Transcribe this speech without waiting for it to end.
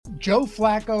Joe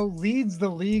Flacco leads the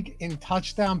league in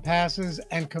touchdown passes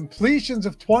and completions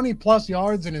of 20-plus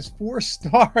yards in his 4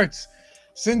 starts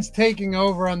since taking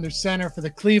over under center for the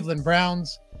Cleveland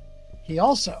Browns. He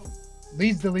also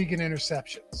leads the league in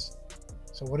interceptions.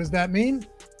 So what does that mean?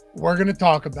 We're going to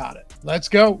talk about it. Let's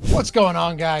go. What's going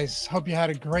on, guys? Hope you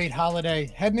had a great holiday.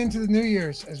 Heading into the New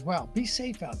Year's as well. Be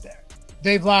safe out there.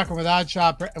 Dave Locker with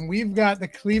OddsShopper, and we've got the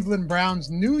Cleveland Browns,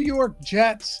 New York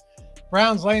Jets.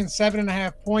 Browns laying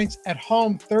 7.5 points at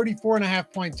home,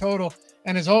 34.5 point total.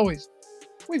 And as always,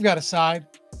 we've got a side,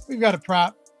 we've got a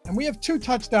prop, and we have 2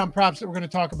 touchdown props that we're going to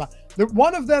talk about.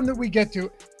 One of them that we get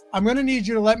to, I'm going to need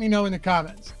you to let me know in the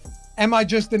comments. Am I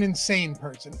just an insane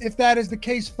person? If that is the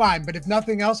case, fine. But if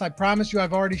nothing else, I promise you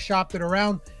I've already shopped it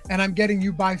around, and I'm getting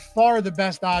you by far the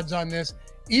best odds on this.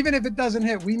 Even if it doesn't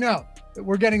hit, we know that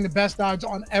we're getting the best odds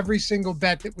on every single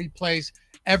bet that we place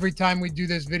every time we do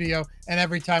this video and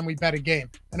every time we bet a game.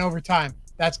 And over time,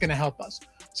 that's going to help us.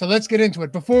 So let's get into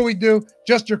it. Before we do,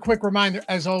 just your quick reminder,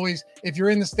 as always, if you're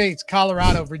in the States,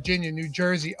 Colorado, Virginia, New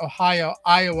Jersey, Ohio,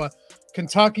 Iowa,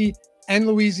 Kentucky, and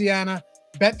Louisiana,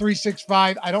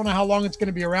 Bet365. I don't know how long it's going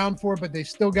to be around for, but they've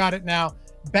still got it now.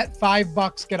 Bet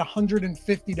 $5, get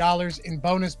 $150 in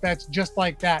bonus bets just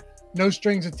like that. No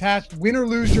strings attached. Win or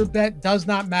lose your bet does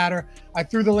not matter. I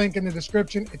threw the link in the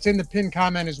description. It's in the pinned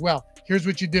comment as well. Here's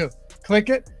what you do. Click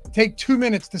it. Take 2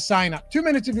 minutes to sign up. 2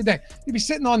 minutes of your day. You'd be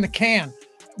sitting on the can,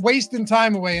 wasting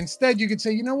time away. Instead, you could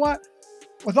say, you know what?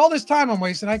 With all this time I'm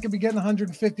wasting, I could be getting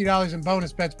 $150 in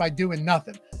bonus bets by doing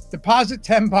nothing. Deposit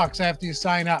 $10 after you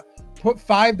sign up. Put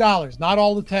 $5, not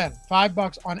all the 10,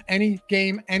 $5 on any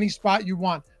game, any spot you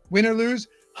want. Win or lose,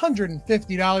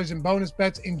 $150 in bonus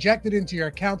bets injected into your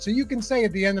account. So you can say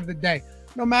at the end of the day,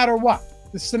 no matter what,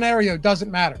 the scenario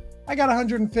doesn't matter. I got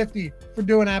 $150 for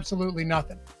doing absolutely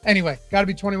nothing. Anyway, got to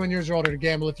be 21 years or older to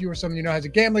gamble. If you or someone you know has a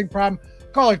gambling problem,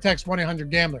 call or text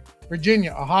 1-800-GAMBLER.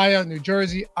 Virginia, Ohio, New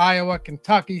Jersey, Iowa,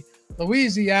 Kentucky,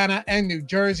 Louisiana, and New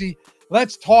Jersey.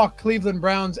 Let's talk Cleveland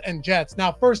Browns and Jets.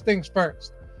 Now, first things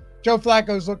first. Joe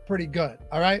Flacco's looked pretty good,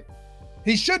 all right?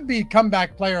 He should be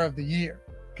comeback player of the year,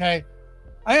 okay?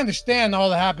 I understand all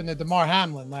that happened to DeMar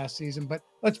Hamlin last season, but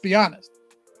let's be honest.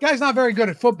 The guy's not very good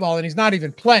at football, and he's not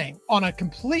even playing on a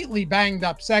completely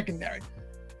banged-up secondary.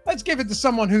 Let's give it to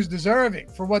someone who's deserving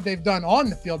for what they've done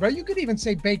on the field, right? You could even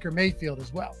say Baker Mayfield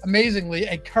as well. Amazingly,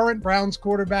 a current Browns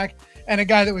quarterback and a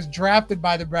guy that was drafted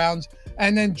by the Browns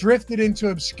and then drifted into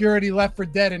obscurity, left for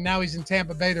dead, and now he's in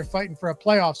Tampa Bay. They're fighting for a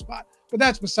playoff spot. But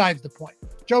that's besides the point.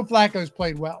 Joe Flacco's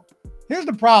played well. Here's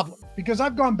the problem, because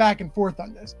I've gone back and forth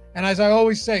on this. And as I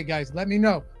always say, guys, let me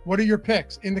know. What are your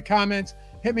picks in the comments?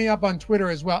 Hit me up on Twitter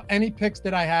as well. Any picks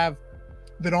that I have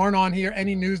that aren't on here,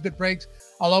 any news that breaks,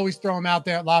 I'll always throw them out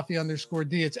there at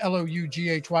Laffy_D. It's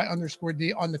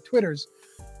LOUGHY_D on the Twitters.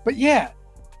 But yeah,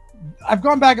 I've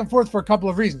gone back and forth for a couple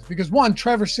of reasons. Because one,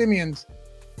 Trevor Siemian's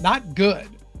not good.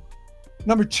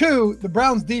 Number two, the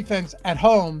Browns defense at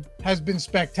home has been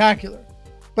spectacular,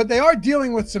 but they are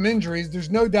dealing with some injuries. There's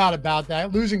no doubt about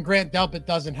that. Losing Grant Delpit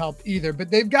doesn't help either,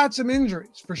 but they've got some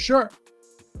injuries for sure.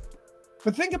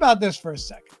 But think about this for a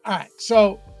second. All right.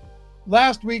 So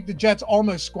last week, the Jets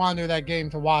almost squander that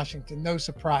game to Washington. No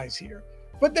surprise here,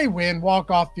 but they win,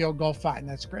 walk-off field goal. Fine.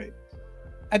 That's great.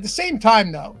 At the same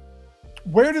time though,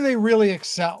 where do they really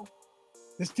excel?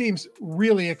 This team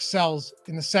really excels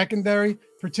in the secondary,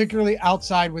 particularly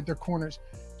outside with their corners.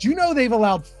 Do you know they've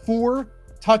allowed 4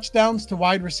 touchdowns to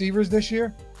wide receivers this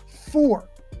year? 4.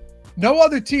 No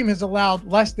other team has allowed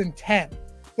less than 10.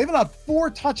 They've allowed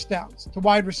 4 touchdowns to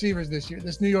wide receivers this year,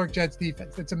 this New York Jets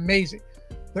defense. It's amazing.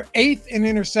 They're 8th in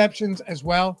interceptions as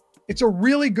well. It's a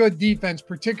really good defense,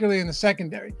 particularly in the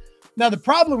secondary. Now, the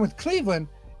problem with Cleveland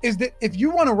is that if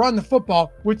you want to run the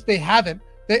football, which they haven't,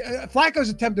 Flacco's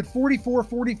attempted 44,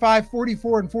 45,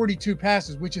 44, and 42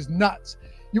 passes, which is nuts.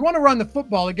 You want to run the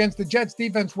football against the Jets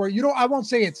defense where I won't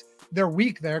say they're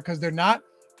weak there because they're not,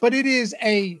 but it is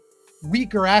a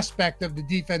weaker aspect of the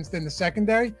defense than the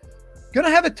secondary. Going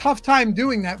to have a tough time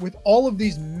doing that with all of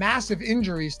these massive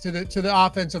injuries to the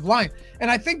offensive line. And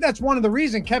I think that's one of the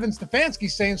reasons Kevin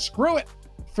Stefanski's saying, screw it,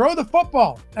 throw the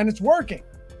football, and it's working.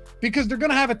 Because they're going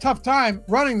to have a tough time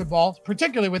running the ball,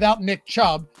 particularly without Nick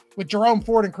Chubb, with Jerome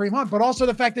Ford and Kareem Hunt, but also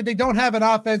the fact that they don't have an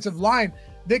offensive line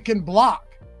that can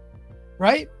block,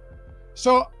 right?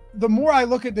 So the more I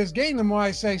look at this game, the more I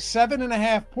say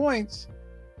 7.5 points.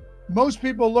 Most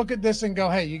people look at this and go,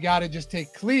 hey, you got to just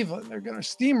take Cleveland. They're going to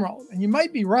steamroll. And you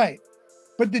might be right.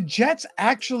 But the Jets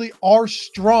actually are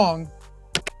strong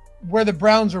where the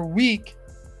Browns are weak.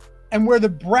 And where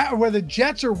the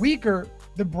Jets are weaker,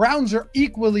 the Browns are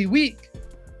equally weak.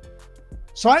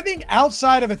 So I think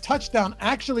outside of a touchdown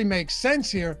actually makes sense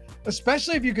here,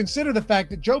 especially if you consider the fact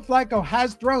that Joe Flacco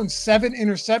has thrown 7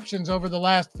 interceptions over the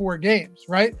last 4 games,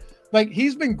 right? Like,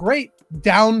 he's been great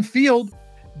downfield.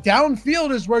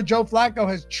 Downfield is where Joe Flacco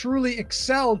has truly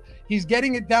excelled. He's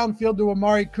getting it downfield to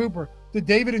Amari Cooper, to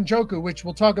David Njoku, which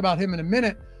we'll talk about him in a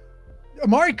minute.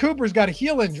 Amari Cooper's got a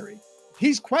heel injury.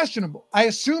 He's questionable. I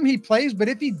assume he plays, but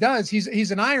if he does,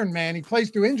 he's an Iron Man. He plays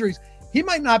through injuries. He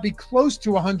might not be close to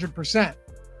 100%.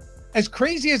 As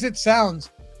crazy as it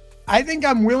sounds, I think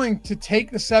I'm willing to take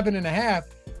the 7.5.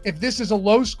 If this is a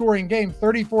low-scoring game,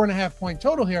 34.5 point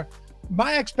total here,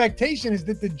 my expectation is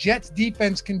that the Jets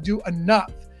defense can do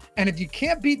enough. And if you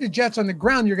can't beat the Jets on the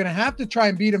ground, you're going to have to try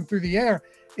and beat them through the air.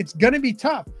 It's going to be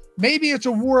tough. Maybe it's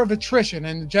a war of attrition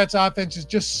and the Jets offense is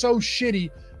just so shitty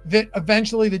that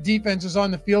eventually the defense is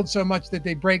on the field so much that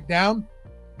they break down.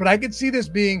 But I could see this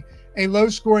being a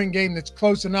low-scoring game that's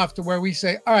close enough to where we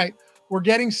say, all right, we're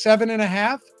getting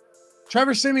 7.5.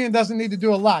 Trevor Siemian doesn't need to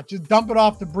do a lot. Just dump it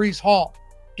off to Breece Hall.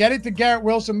 Get it to Garrett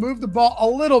Wilson. Move the ball a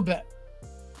little bit.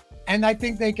 And I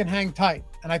think they can hang tight.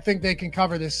 And I think they can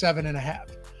cover this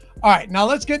 7.5. All right, now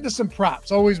let's get to some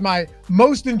props. Always my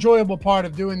most enjoyable part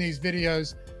of doing these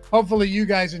videos. Hopefully you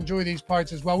guys enjoy these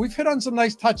parts as well. We've hit on some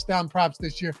nice touchdown props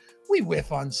this year. We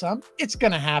whiff on some. It's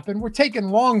going to happen. We're taking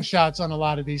long shots on a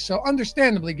lot of these. So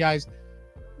understandably, guys,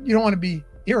 you don't want to be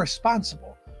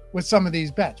irresponsible with some of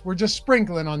these bets. We're just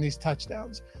sprinkling on these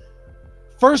touchdowns.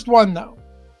 First one, though,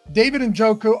 David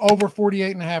Njoku over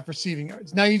 48.5 receiving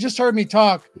yards. Now, you just heard me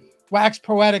wax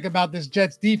poetic about this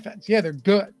Jets defense. Yeah, they're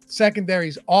good.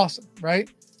 Secondary's awesome, right?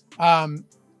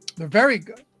 They're very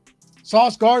good.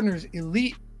 Sauce Gardner's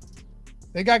elite.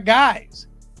 They got guys,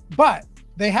 but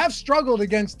they have struggled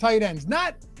against tight ends.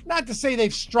 Not to say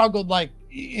they've struggled like,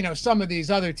 some of these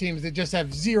other teams that just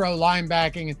have zero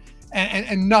linebacking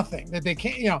and nothing that they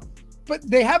can't, but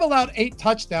they have allowed 8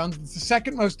 touchdowns. It's the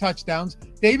second most touchdowns.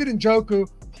 David Njoku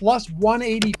plus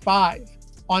 185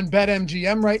 on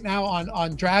BetMGM right now on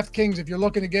DraftKings. If you're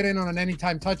looking to get in on an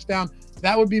anytime touchdown,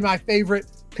 that would be my favorite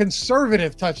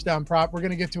conservative touchdown prop. We're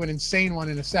going to get to an insane one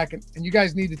in a second. And you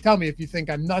guys need to tell me if you think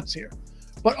I'm nuts here.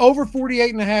 But over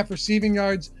 48.5 receiving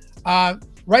yards.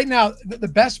 Right now, the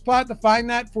best spot to find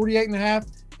that 48.5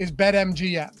 is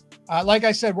BetMGM. Like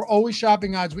I said, we're always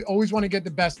shopping odds. We always want to get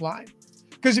the best line.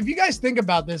 Because if you guys think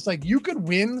about this, like, you could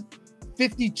win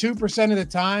 52% of the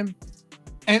time.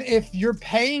 And if you're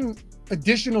paying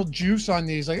additional juice on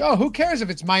these, like, oh, who cares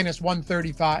if it's minus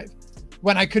 135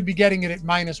 when I could be getting it at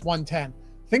minus 110?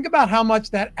 Think about how much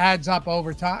that adds up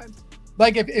over time.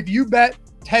 Like, if you bet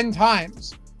 10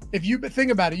 times,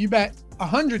 think about it, you bet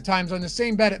 100 times on the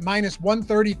same bet at minus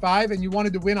 135 and you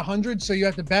wanted to win 100, so you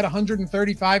have to bet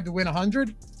 135 to win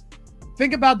 100.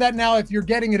 Think about that now if you're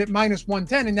getting it at minus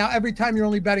 110, and now every time you're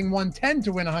only betting 110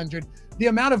 to win 100, the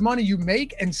amount of money you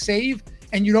make and save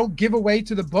and you don't give away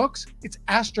to the books, it's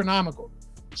astronomical.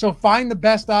 So find the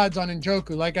best odds on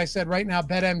Njoku. Like I said, right now,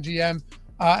 BetMGM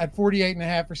at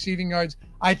 48.5 receiving yards.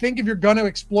 I think if you're going to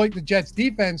exploit the Jets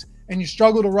defense and you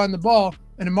struggle to run the ball,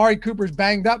 and Amari Cooper's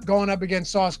banged up going up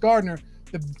against Sauce Gardner,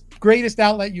 the greatest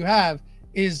outlet you have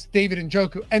is David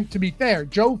Njoku. And to be fair,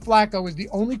 Joe Flacco is the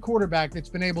only quarterback that's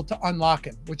been able to unlock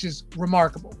him, which is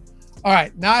remarkable. All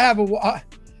right, now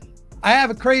I have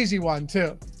a crazy one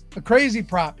too. A crazy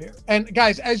prop here. And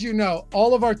guys, as you know,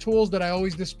 all of our tools that I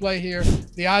always display here,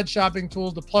 the odd shopping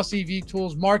tools, the plus EV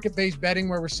tools, market-based betting,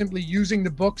 where we're simply using the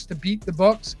books to beat the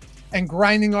books and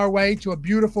grinding our way to a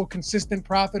beautiful, consistent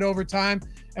profit over time.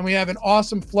 And we have an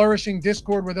awesome, flourishing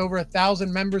Discord with over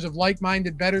 1,000 members of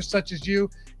like-minded bettors such as you,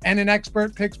 and an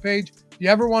expert picks page. If you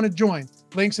ever want to join,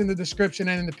 links in the description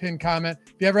and in the pinned comment.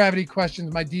 If you ever have any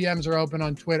questions, my DMs are open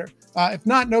on Twitter. If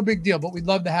not, no big deal, but we'd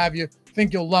love to have you.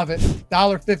 Think you'll love it.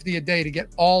 $1.50 a day to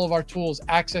get all of our tools,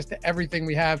 access to everything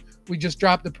we have. We just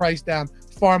dropped the price down,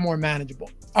 far more manageable.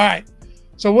 All right,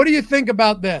 so what do you think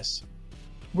about this?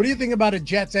 What do you think about a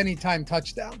Jets anytime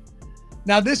touchdown?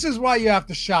 Now, this is why you have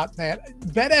to shop, man.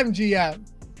 BetMGM,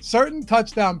 certain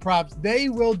touchdown props, they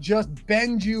will just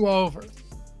bend you over.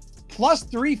 Plus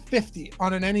 350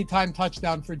 on an anytime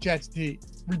touchdown for Jets D.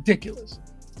 Ridiculous.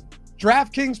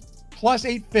 DraftKings, plus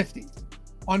 850.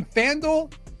 On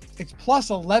FanDuel, it's plus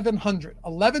 1,100,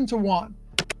 11 to 1.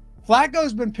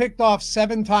 Flacco's been picked off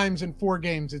 7 times in 4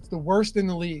 games. It's the worst in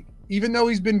the league, even though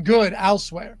he's been good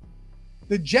elsewhere.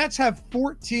 The Jets have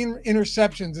 14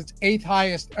 interceptions. It's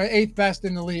 8th best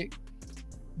in the league.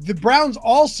 The Browns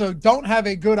also don't have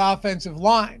a good offensive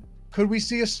line. Could we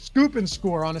see a scoop and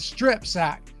score on a strip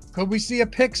sack? Could we see a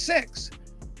pick 6?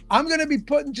 I'm going to be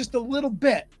putting just a little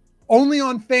bit only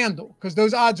on FanDuel because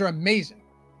those odds are amazing.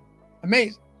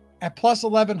 Amazing. at plus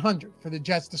 1,100 for the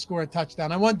Jets to score a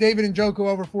touchdown. I want David Njoku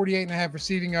over 48.5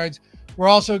 receiving yards. We're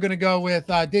also going to go with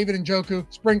David Njoku,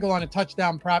 sprinkle on a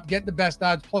touchdown prop, get the best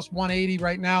odds, plus 180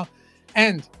 right now.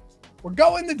 And we're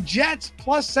going the Jets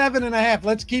plus 7.5.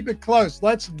 Let's keep it close.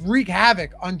 Let's wreak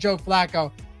havoc on Joe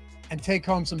Flacco and take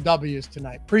home some W's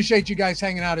tonight. Appreciate you guys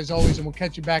hanging out as always, and we'll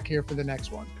catch you back here for the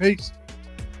next one. Peace.